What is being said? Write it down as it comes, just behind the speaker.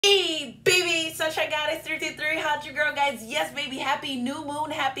Hey, baby, Sunshine Goddess 333, how's your girl, guys? Yes, baby, happy new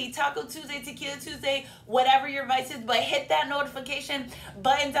moon, happy Taco Tuesday, Tequila Tuesday, whatever your vice is, but hit that notification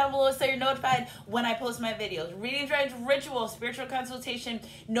button down below so you're notified when I post my videos. Reading, drives, ritual, spiritual consultation,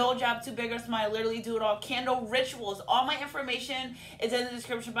 no job too big or small, I literally do it all. Candle rituals, all my information is in the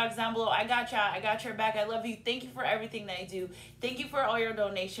description box down below. I got y'all, I got your back, I love you. Thank you for everything that I do. Thank you for all your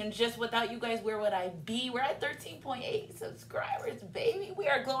donations. Just without you guys, where would I be? We're at 13.8 subscribers, baby. We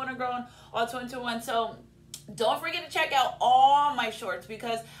are glowing and growing all 2021. So don't forget to check out all my shorts,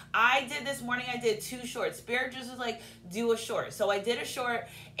 because I did this morning, I did 2 shorts. Spirit just was like, do a short. So I did a short,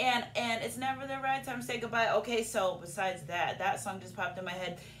 and it's never the right time to say goodbye. Okay, so besides that, that song just popped in my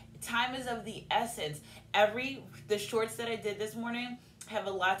head. Time is of the essence. The shorts that I did this morning have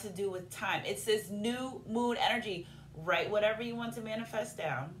a lot to do with time. It's this new moon energy. Write whatever you want to manifest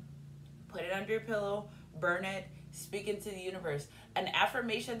down, put it under your pillow, burn it, speak into the universe. An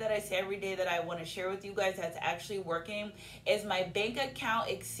affirmation that I say every day that I want to share with you guys that's actually working is, my bank account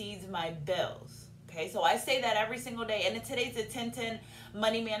exceeds my bills. Okay, so I say that every single day. And today's the 10/10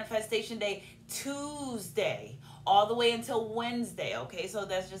 money manifestation day, Tuesday, all the way until Wednesday. Okay, so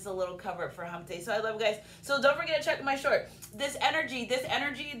that's just a little cover up for hump day. So I love you guys. So don't forget to check my short. This energy,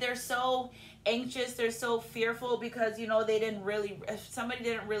 they're so anxious, they're so fearful because, you know, somebody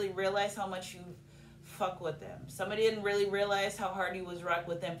didn't really realize how much you fuck with them. Somebody didn't really realize how hard you was rock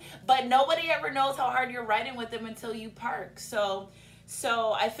with them. But nobody ever knows how hard you're riding with them until you park. So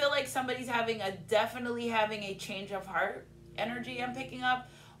I feel like somebody's definitely having a change of heart energy I'm picking up.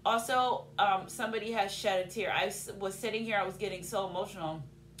 Also, somebody has shed a tear. I was sitting here, I was getting so emotional.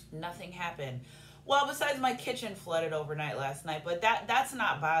 Nothing happened. Well, besides my kitchen flooded overnight last night, but that's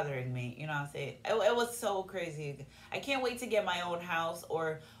not bothering me. You know what I'm saying? It was so crazy. I can't wait to get my own house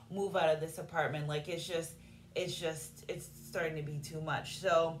or move out of this apartment. Like, it's starting to be too much.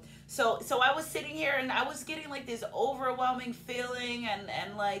 So I was sitting here and I was getting like this overwhelming feeling,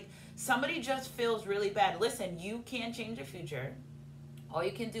 and like somebody just feels really bad. Listen, you can't change the future. All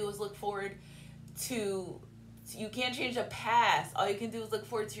you can do is look forward to. You can't change the past. All you can do is look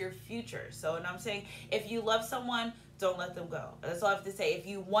forward to your future. So, and I'm saying, if you love someone, don't let them go. That's all I have to say. If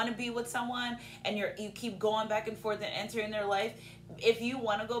you want to be with someone and you keep going back and forth and entering their life, if you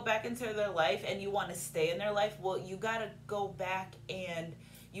want to go back into their life and you want to stay in their life, well, you got to go back and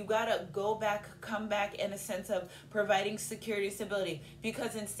come back in a sense of providing security and stability,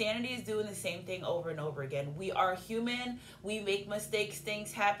 because insanity is doing the same thing over and over again. We are human. We make mistakes.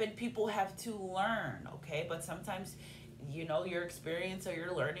 Things happen. People have to learn, okay? But sometimes, you know, your experience or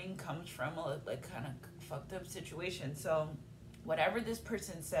your learning comes from a kind of fucked up situation. So whatever this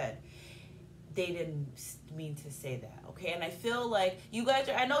person said, they didn't mean to say that, okay? And I feel like you guys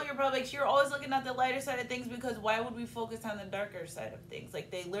I know you're probably like, you're always looking at the lighter side of things, because why would we focus on the darker side of things?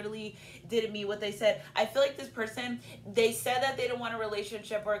 Like, they literally didn't mean what they said. I feel like this person, they said that they didn't want a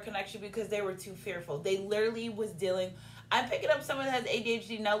relationship or a connection because they were too fearful. They literally was I'm picking up someone that has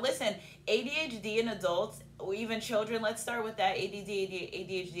ADHD. Now listen, ADHD in adults, or even children, let's start with that,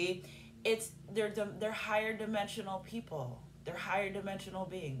 ADHD, they're higher dimensional people. They're higher dimensional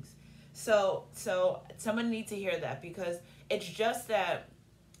beings. So someone needs to hear that, because it's just that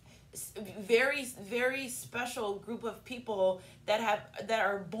very, very special group of people that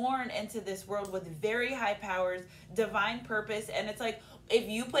are born into this world with very high powers, divine purpose. And it's like, if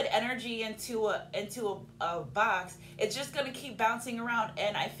you put energy into a box, it's just going to keep bouncing around.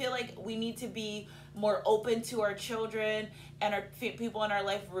 And I feel like we need to be more open to our children and our people in our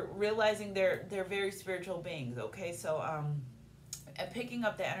life, realizing they're very spiritual beings. Okay, so and picking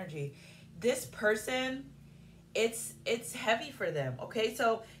up the energy, this person, it's heavy for them. Okay,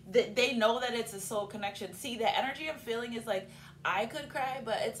 so they know that it's a soul connection. See, the energy I'm feeling is like, I could cry,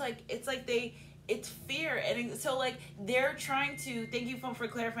 but it's fear. And so like, they're trying to, thank you for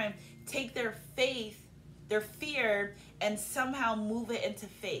clarifying, take their fear and somehow move it into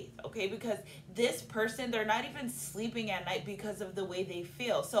faith. Okay, because this person, they're not even sleeping at night because of the way they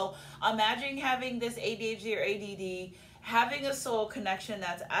feel. So imagine having this ADHD or ADD, having a soul connection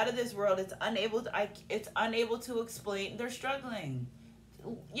that's out of this world. It's unable to explain. They're struggling.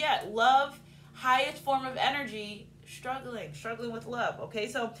 Yeah, love, highest form of energy, struggling with love. Okay,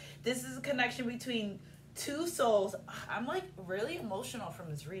 so this is a connection between two souls. I'm like really emotional from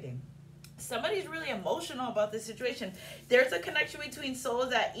this reading. Somebody's really emotional about this situation. There's a connection between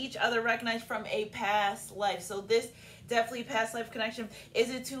souls that each other recognize from a past life. So this definitely past life connection. Is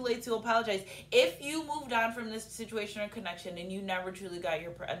it too late to apologize? If you moved on from this situation or connection and you never truly got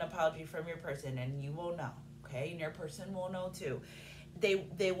an apology from your person, and you will know, okay, and your person will know too,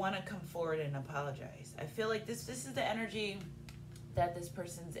 they want to come forward and apologize. I feel like this is the energy that this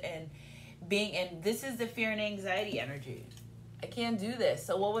person's in. This is the fear and anxiety energy. I can't do this.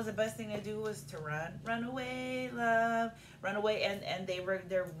 So what was the best thing to do was to run away, love, run away. And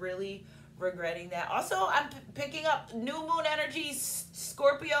they're really regretting that. Also, I'm picking up new moon energy,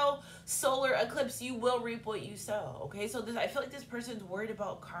 Scorpio, solar eclipse. You will reap what you sow. Okay, so I feel like this person's worried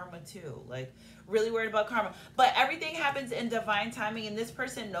about karma too, like really worried about karma. But everything happens in divine timing, and this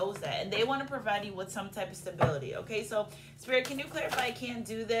person knows that, and they want to provide you with some type of stability. Okay, so Spirit, can you clarify? I can't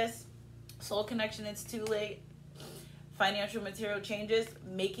do this. Soul connection, it's too late. Financial material changes,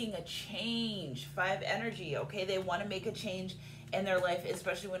 making a change. 5 energy. Okay, they want to make a change in their life,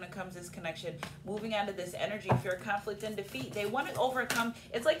 especially when it comes to this connection. Moving out of this energy, fear, conflict, and defeat. They want to overcome.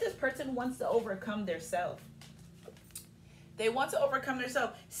 It's like this person wants to overcome their self. They want to overcome their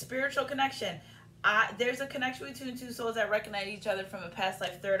self. Spiritual connection. There's a connection between two souls that recognize each other from a past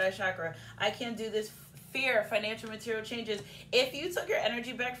life. Third eye chakra. I can't do this. Fear, financial material changes. If you took your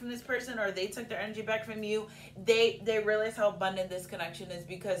energy back from this person, or they took their energy back from you, they realize how abundant this connection is,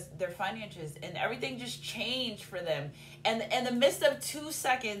 because their finances and everything just changed for them. And in the midst of 2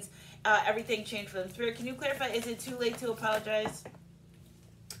 seconds, everything changed for them. Spirit, can you clarify? Is it too late to apologize?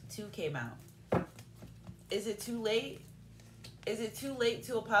 2 came out. Is it too late? Is it too late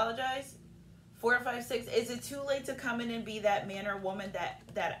to apologize? 4, 5, 6. Is it too late to come in and be that man or woman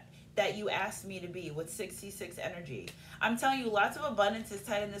that you asked me to be, with 66 energy? I'm telling you, lots of abundance is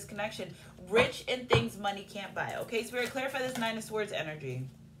tied in this connection. Rich in things money can't buy. Okay, Spirit, clarify this 9 of Swords energy.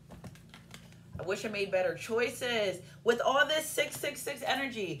 I wish I made better choices. With all this 666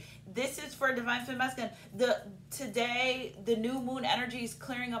 energy, this is for divine feminine masculine. Today, the new moon energy is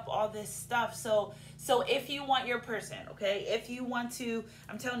clearing up all this stuff. So if you want your person, okay, if you want to,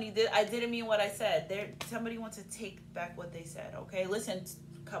 I'm telling you, I didn't mean what I said. Somebody wants to take back what they said, okay? Listen,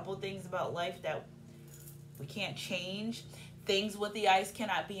 couple things about life that we can't change. Things with the eyes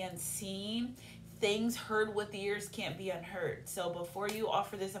cannot be unseen. Things heard with the ears can't be unheard. So before you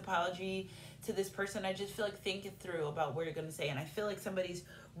offer this apology to this person, I just feel like think it through about what you're going to say. And I feel like somebody's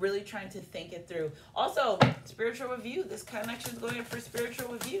really trying to think it through. Also, spiritual review. This connection is going in for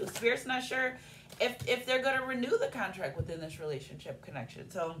spiritual review. Spirit's not sure if they're going to renew the contract within this relationship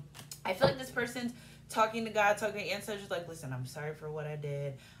connection. So I feel like this person's talking to God, talking to ancestors, like, listen, I'm sorry for what I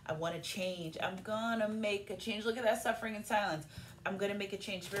did. I want to change. I'm going to make a change. Look at that suffering and silence. I'm going to make a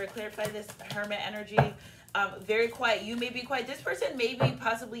change. Spirit, clarify this hermit energy. Very quiet. You may be quiet. This person may be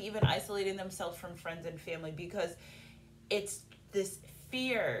possibly even isolating themselves from friends and family, because it's this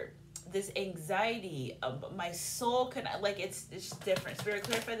fear, this anxiety. My soul can, like, it's different. Spirit,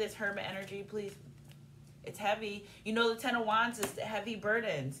 clarify this hermit energy, please. It's heavy. You know, the 10 of Wands is heavy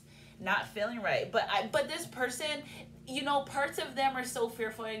burdens. Not feeling right, but this person, you know, parts of them are so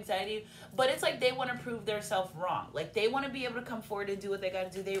fearful and anxiety, but it's like they want to prove themselves wrong. Like they want to be able to come forward and do what they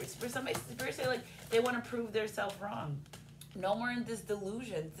got to do. For somebody, Spirit say, like, they want to prove themselves wrong. No more in this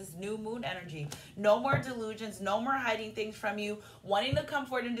delusion, this new moon energy. No more delusions, no more hiding things from you, wanting to come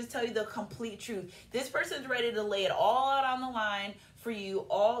forward and just tell you the complete truth. This person's ready to lay it all out on the line for you,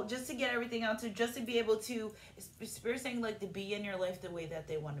 all just to get everything out, to just to be able to, Spirit saying, like, to be in your life the way that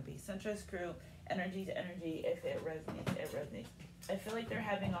they want to be. Central Screw, energy to energy. If it resonates, it resonates. I feel like they're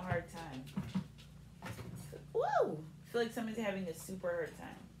having a hard time. Woo! I feel like somebody's having a super hard time.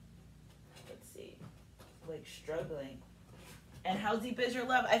 Let's see. Like struggling. And how deep is your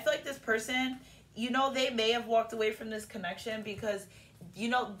love? I feel like this person, you know, they may have walked away from this connection because, you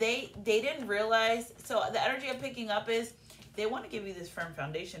know, they didn't realize. So the energy I'm picking up is they want to give you this firm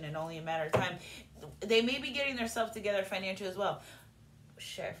foundation in only a matter of time. They may be getting themselves together financially as well.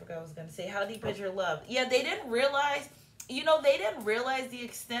 Shit, I forgot what I was going to say. How deep is your love? Yeah, they didn't realize, you know, they didn't realize the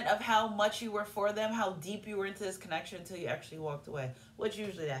extent of how much you were for them, how deep you were into this connection until you actually walked away, which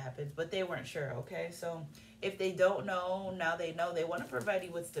usually that happens, but they weren't sure, okay? So if they don't know, now they know. They want to provide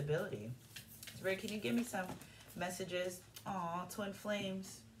you with stability. Ray, can you give me some messages? Aw, twin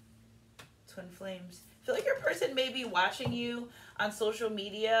flames. Twin flames. I feel like your person may be watching you on social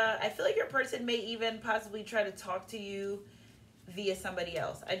media. I feel like your person may even possibly try to talk to you via somebody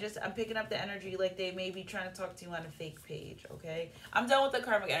else. I'm picking up the energy like they may be trying to talk to you on a fake page, okay? I'm done with the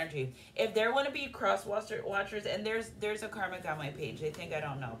karmic energy. If there want to be cross watchers, and there's a karmic on my page. They think I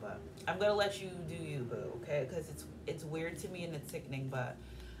don't know, but I'm going to let you do you, boo, okay? Because it's weird to me and it's sickening, but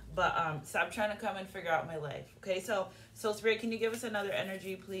stop trying to come and figure out my life, okay? So Spirit, can you give us another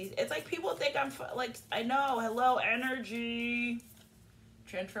energy, please? It's like people think I'm like, I know, hello, energy.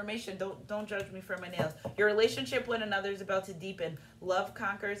 Transformation. Don't judge me for my nails. Your relationship with another is about to deepen. Love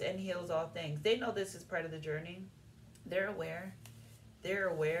conquers and heals all things. They know this is part of the journey. They're aware. They're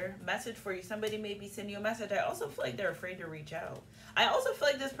aware. Message for you. Somebody may be sending you a message. I also feel like they're afraid to reach out. I also feel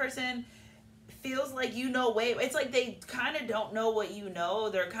like this person feels like you know way. It's like they kind of don't know what you know.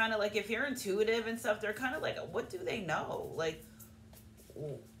 They're kind of like, if you're intuitive and stuff, they're kind of like, what do they know? Like,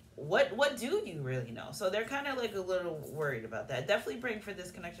 what do you really know? So they're kind of like a little worried about that. Definitely praying for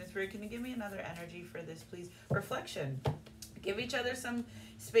this connection. Spirit, can you give me another energy for this, please? Reflection. Give each other some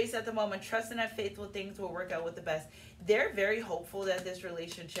space at the moment. Trust and have faith that things will work out with the best. They're very hopeful that this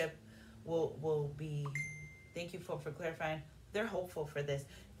relationship will be. Thank you for clarifying. They're hopeful for this.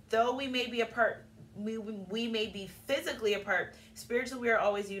 Though we may be apart, we may be physically apart, spiritually we are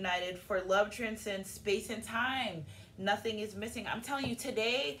always united, for love transcends space and time. Nothing is missing. I'm telling you,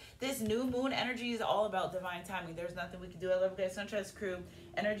 today, this new moon energy is all about divine timing. There's nothing we can do. I love you guys. Sunshine Crew.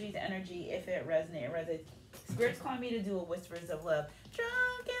 Energy is energy. If it resonates, it resonates. Spirit's calling me to do a Whispers of Love.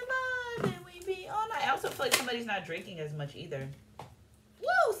 Drunk in love and we be all night. I also feel like somebody's not drinking as much either.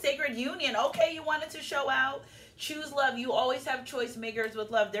 Woo! Sacred union. Okay, you wanted to show out. Choose love. You always have choice makers with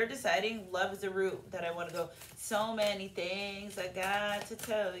love. They're deciding love is the route that I want to go. So many things I got to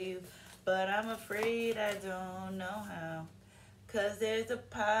tell you, but I'm afraid I don't know how. Cause there's a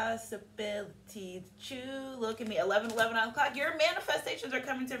possibility that you look at me. 11 on the clock. Your manifestations are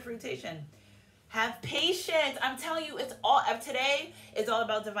coming to fruition. Have patience. I'm telling you, it's all of today. It's all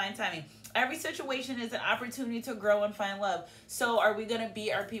about divine timing. Every situation is an opportunity to grow and find love. So are we going to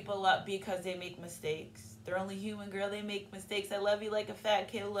beat our people up because they make mistakes? They're only human, girl. They make mistakes. I love you like a fat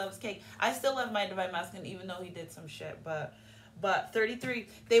kid loves cake. I still love my divine masculine, even though he did some shit. But 33,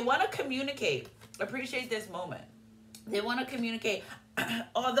 they want to communicate. Appreciate this moment. They want to communicate.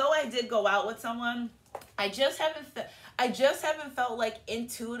 Although I did go out with someone, I just haven't felt like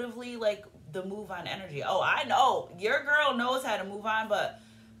intuitively like the move on energy. Oh, I know your girl knows how to move on, but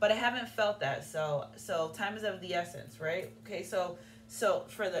I haven't felt that. So time is of the essence, right? Okay, so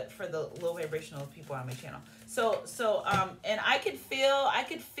for the low vibrational people on my channel. And I could feel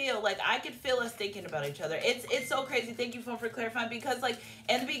us thinking about each other. It's so crazy. Thank you, phone, for clarifying, because like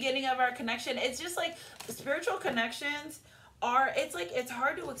in the beginning of our connection, it's just like spiritual connections it's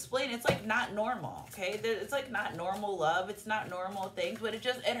hard to explain. It's like not normal, okay? It's like not normal love. It's not normal things, but it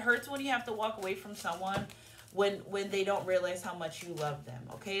hurts when you have to walk away from someone when they don't realize how much you love them,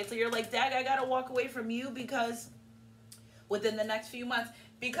 okay? It's like you're like, Dag, I gotta walk away from you because within the next few months,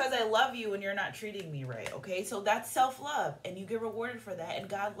 because I love you and you're not treating me right, okay? So that's self-love, and you get rewarded for that, and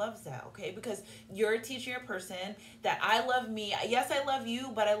God loves that, okay? Because you're teaching a person that I love me. Yes, I love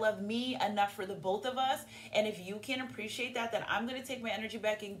you, but I love me enough for the both of us, and if you can appreciate that, then I'm going to take my energy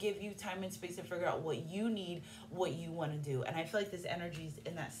back and give you time and space to figure out what you need, what you want to do, and I feel like this energy is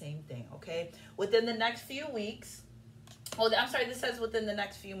in that same thing, okay? Within the next few weeks, this says within the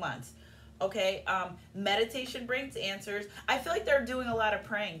next few months. Okay, meditation brings answers. I feel like they're doing a lot of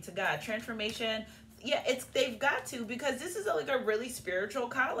praying to God. Transformation, yeah, they've got to, because this is like a really spiritual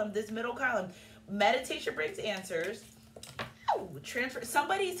column, this middle column. Meditation brings answers.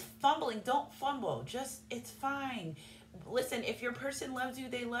 Somebody's fumbling. Don't fumble. It's fine. Listen, if your person loves you,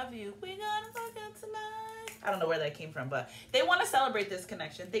 they love you. We gonna fuck out tonight. I don't know where that came from, but they want to celebrate this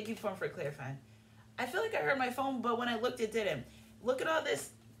connection. Thank you, phone, for clarifying. I feel like I heard my phone, but when I looked, it didn't. Look at all this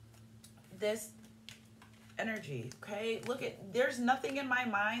energy, okay? There's nothing in my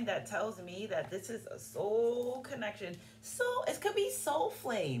mind that tells me that this is a soul connection. So it could be soul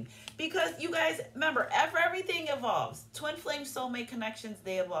flame, because you guys remember, everything evolves. Twin flame soulmate connections,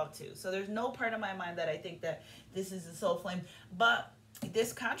 they evolve too. So there's no part of my mind that I think that this is a soul flame, but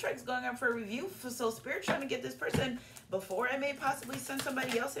this contract's going up for review. So Spirit trying to get this person before I may possibly send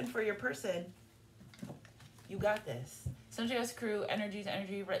somebody else in for your person. You got this. Sunshine Crew, energy,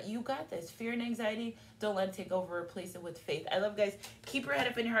 you got this. Fear and anxiety, don't let it take over. Replace it with faith. I love you guys. Keep your head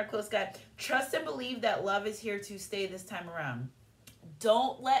up and your heart close, God. Trust and believe that love is here to stay this time around.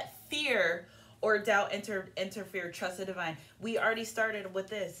 Don't let fear or doubt interfere. Trust the divine. We already started with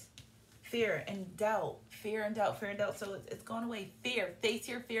this. Fear and doubt. Fear and doubt. So it's going away. Fear. Face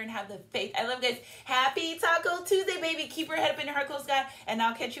your fear and have the faith. I love you guys. Happy Taco Tuesday, baby. Keep your head up and your heart close, God. And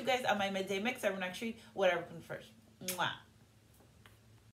I'll catch you guys on my midday mix. Everyone actually, whatever comes first. Mwah.